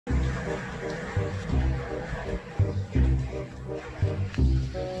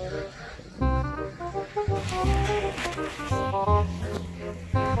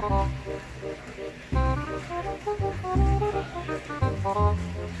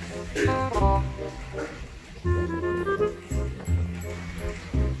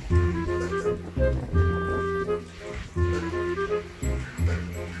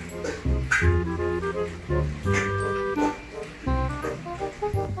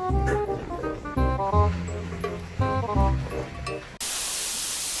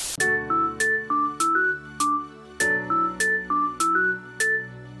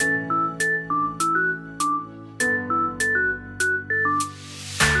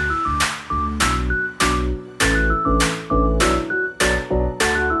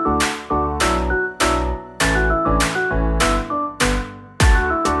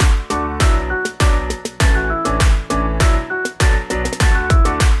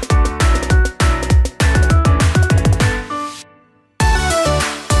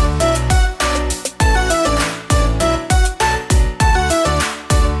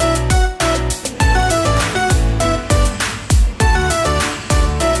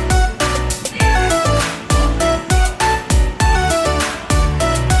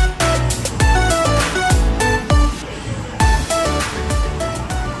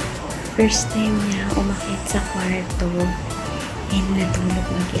First time niya umakyat sa kwarto and natulog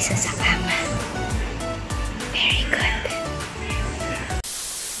mag-isa sa kama. Very good.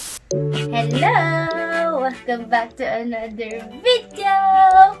 Hello! Welcome back to another video!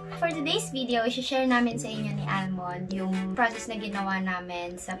 For today's video, i-share namin sa inyo ni Almond yung process na ginawa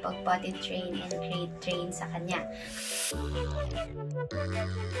namin sa pag-potty train and crate train sa kanya.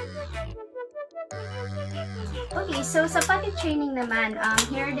 Okay, so sa potty training naman,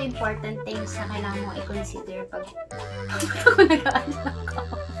 here are the important things na kailangan mo i-consider pag nag-aanak ko.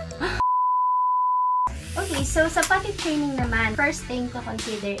 Okay, so sa potty training naman, first thing to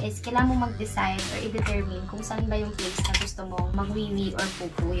consider is kailangan mo mag-decide or i-determine kung saan ba yung place na gusto mong magwiwi or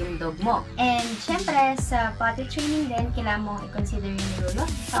pupu yung dog mo. And syempre, sa potty training din, kailangan mo i-consider yung rule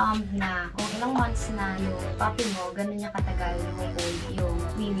of thumb na kung ilang months na yung puppy mo, ganun niya katagal yung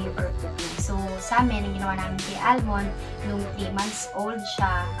wiwi or pupu. So, sa amin, ang ginawa namin kay Almond, nung 3 months old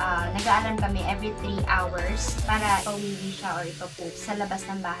siya, nag-aalarm kami every 3 hours para ipawiwi siya or ipapoop sa labas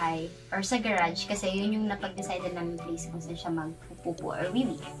ng bahay or sa garage kasi yun yung napag-decide namin place kung saan siya magpupupo or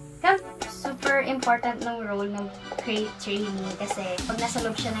wiwi. Super important ng role ng crate training kasi pag nasa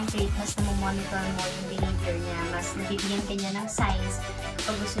loob siya ng crate, mas namomonitor mo yung behavior niya, mas nabibigyan ka niya ng signs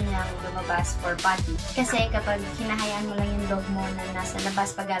kapag gusto niyang lumabas for potty. Kasi kapag hinahayaan mo lang yung dog mo na nasa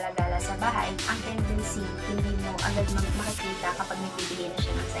labas pag-alagala sa bahay, ang tendency, hindi mo agad makikita kapag nagbibigay na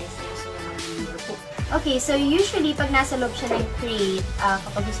siya ng signs na gusto niya mag-poop. Okay, so usually pag nasa loob siya ng crate,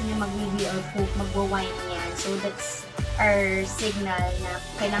 kapag gusto niya mag-wiwi or poop, magwa-whine yan. So that's our signal na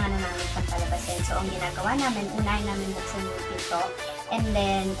kailangan na namin pagpalabasin. So, ang ginagawa namin, unahin namin buksan yung pinto, and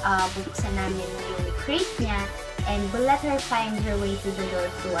then buksan namin yung crate niya, and we'll let her find her way to the door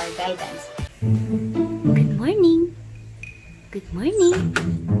through our guidance. Good morning! Good morning!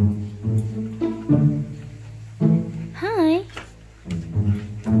 Hi!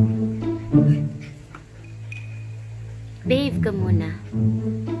 Behave ka muna.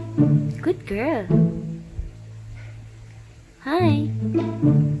 Good girl! Hi!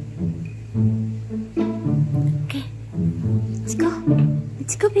 Okay. Let's go!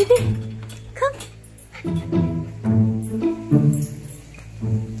 Let's go, baby! Come!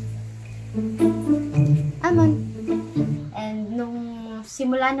 Almond! And nung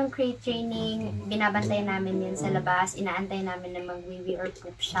simula ng crate training, binabantayan namin yun sa labas, inaantay namin na magwiwi or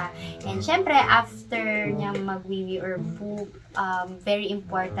poop siya. And syempre, after niya magwiwi or poop, very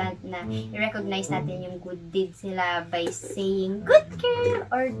important na i-recognize natin yung good deeds nila by saying, good girl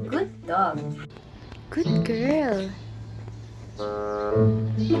or good dog. Good girl.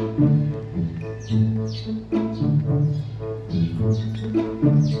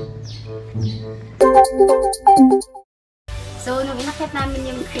 So, nung inakyat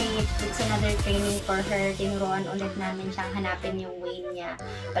namin yung crate, it's another training for her. Tinuruan ulit namin siyang hanapin yung way niya,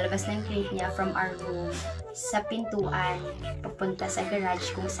 palabas ng crate niya from our room sa pintuan, papunta sa garage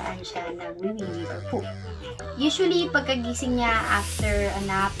kung saan siya nagwiwiwi or poop. Usually, pagkagising niya after a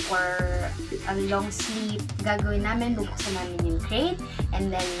nap or a long sleep, gagawin namin, bubuksan namin yung crate,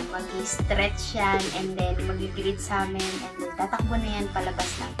 and then mag-stretch yan, and then mag-greet sa amin, and then tatakbo na yan palabas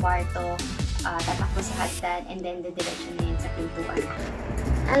ng kwarto, tatakbo sa hagdan, and then didiretso na yan sa pintuan.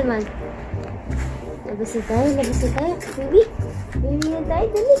 Almond, labas na tayo, baby. Baby na tayo,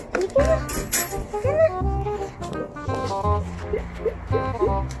 dali. Halika na. Halika na.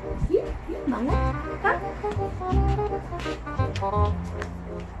 Mama, come.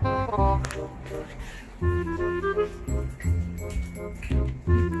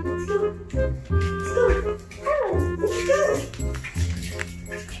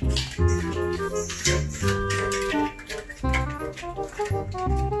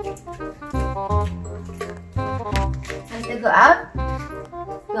 go out?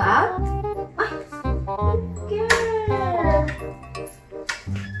 Go out? Ay! Girl!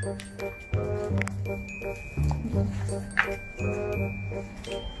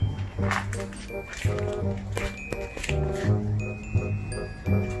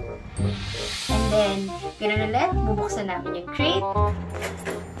 And then, ganun ulit, bubuksan namin yung crate.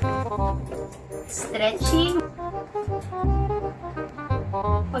 Stretching.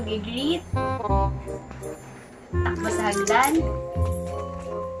 Pag-greet. Takbo sa hagdan.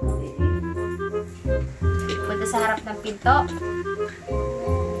 Punta sa harap ng pinto.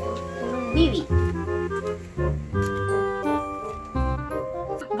 Wiwi.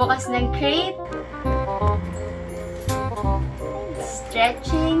 Bukas ng crate.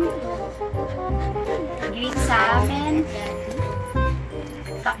 Stretching. Greet sa amin.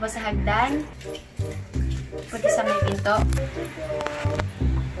 Takbo sa hagdan. Punta sa may pinto.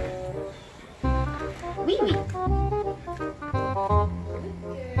 Wiwi.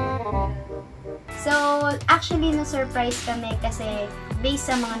 So, actually, na-surprise kami kasi based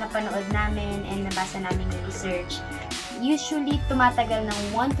sa mga napanood namin and nabasa namin yung research, usually tumatagal ng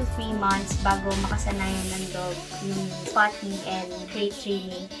 1 to 3 months bago makasanayan ng dog yung potty and crate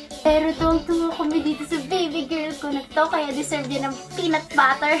training. Pero tuwang-tuwa kami dito sa baby girl ko na to, kaya deserve din ng peanut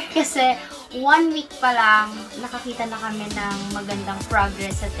butter. Kasi 1 week pa lang, nakakita na kami ng magandang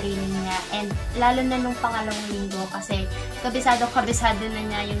progress sa training niya. And lalo na nung pangalawang linggo kasi kabisado na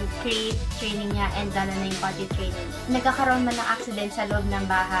niya yung crate training niya and lalo na yung potty training. Nagkakaroon man ng accident sa loob ng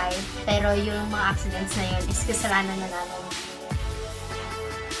bahay, pero yung mga accidents na yun is kasalanan na namin.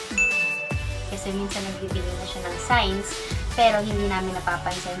 Kasi minsan nagbibigay na siya ng signs, pero hindi namin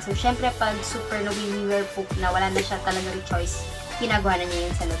napapansin. So, syempre, pag super nawiwiwer poop na wala na siya talagang choice, ginagawa na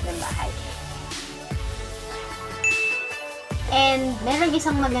niya yun sa loob ng bahay. And, meron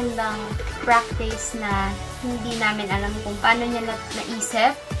isang magandang practice na hindi namin alam kung paano niya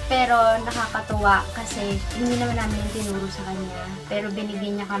naisip, pero nakakatuwa kasi hindi naman namin tinuro sa kanya. Pero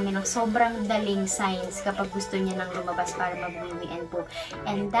binigyan niya kami ng sobrang daling signs kapag gusto niya nang lumabas para mag-wee and poop.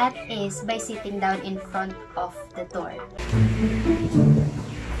 And that is by sitting down in front of the door.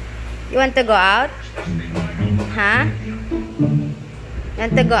 You want to go out? Huh? You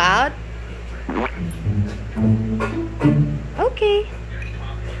want to go out? Okay.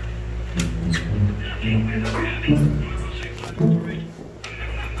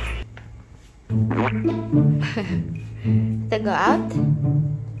 To go out?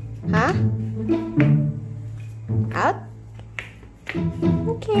 Huh? Out?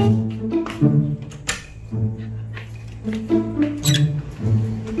 Okay.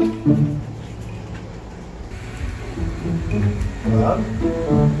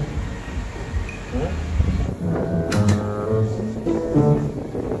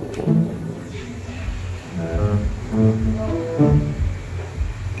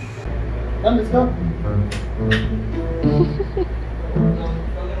 Come, let's go.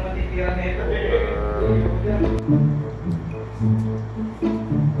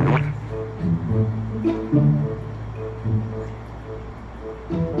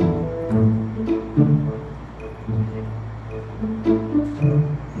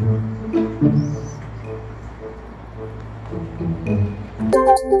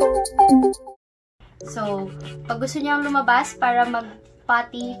 So, pag gusto niyang lumabas para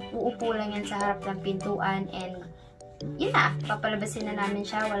mag-potty, uupo lang yan sa harap ng pintuan and yun na, papalabasin na namin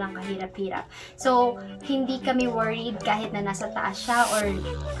siya, walang kahirap-hirap. So, hindi kami worried kahit na nasa taas siya or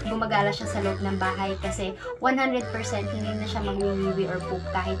gumagala siya sa loob ng bahay kasi 100% hindi na siya mag-wee or poop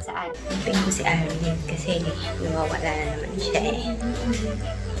kahit saan. Tingin ko si Almond kasi nawawala na naman siya eh.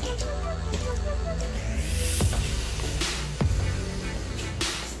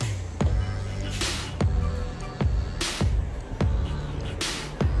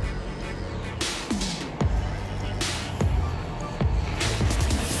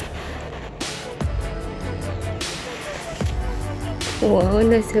 Wow,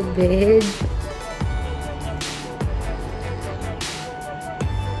 nasa bed.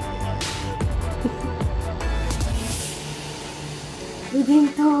 Within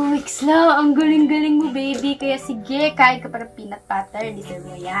 2 weeks lang. Ang galing-galing mo, baby. Kaya sige, kain ka pa ng peanut butter. Deserve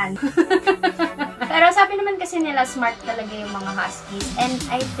mo yan. Pero sabi naman kasi nila, smart talaga yung mga huskies. And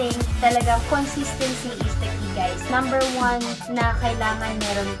I think talagang consistency is the key, guys. Number 1 na kailangan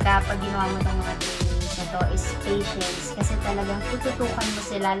meron ka pag ginawa mo itong mga trainings na to is patience. Kasi talagang tututukan mo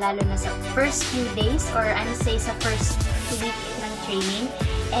sila lalo na sa first few days or say sa first week ng training.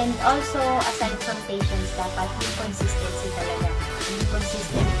 And also, aside from patience, dapat yung consistency talaga. Yung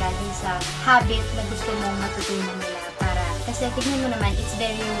consistent ka din sa habit na gusto mong matutunan nila para Kasi tignan mo naman, it's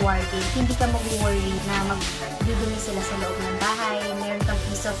very rewarding. Hindi ka mag-worry na magdudumi sila sa loob ng bahay. Meron kang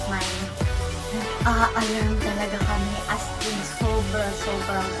peace of mind. Alarm talaga kami as in sobrang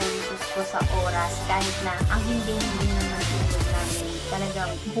focus ko sa oras. Kahit na ang hindi naman tulog namin.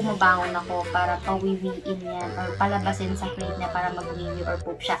 Talagang bumabangon ako para pawiwiin yan or palabasin sa crate na para magwiwi or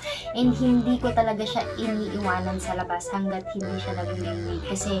poop siya. And hindi ko talaga siya iniiwanan sa labas hanggat hindi siya nagwiwi.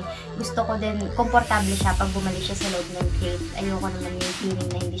 Kasi gusto ko din, komportable siya pag bumalik siya sa loob ng crate. Ayoko naman yung feeling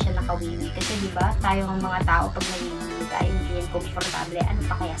na hindi siya nakawiwi. Kasi diba, tayo ng mga tao pag nawiwi tayo, hindi yun komportable. Ano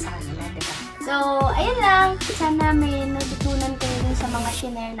pa kaya sa kanila, diba? So, ayun lang. Sana may natutunan kayo dun sa mga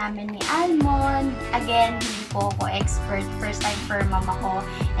shinare namin ni Almond. Again, hindi po ako expert. First time for mama ko.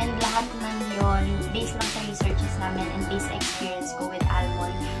 And lahat ng yun, based lang sa researches namin and based sa experience ko with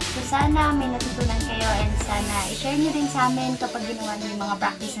Almond. So, sana may natutunan kayo and sana i-share nyo din sa amin kapag ginawa nyo yung mga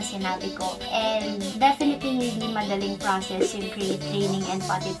practice na sinabi ko. And definitely, hindi madaling process yung crate training and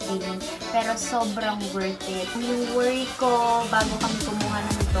potty training. Pero sobrang worth it. Yung worry ko bago kami kumuha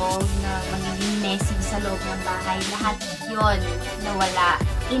ng dog na magiging messy sa loob ng bahay, lahat yun nawala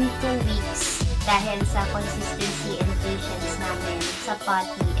in 2 weeks dahil sa consistency and patience namin sa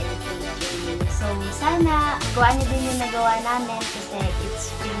potty and crate training. So, sana gawa niyo din yung nagawa namin kasi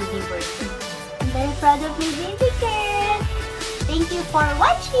it's really worth it. I'm very proud of my baby girl! Thank you for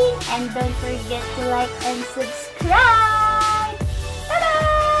watching and don't forget to like and subscribe!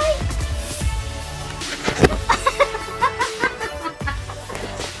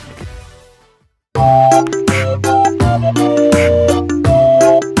 Bye-bye!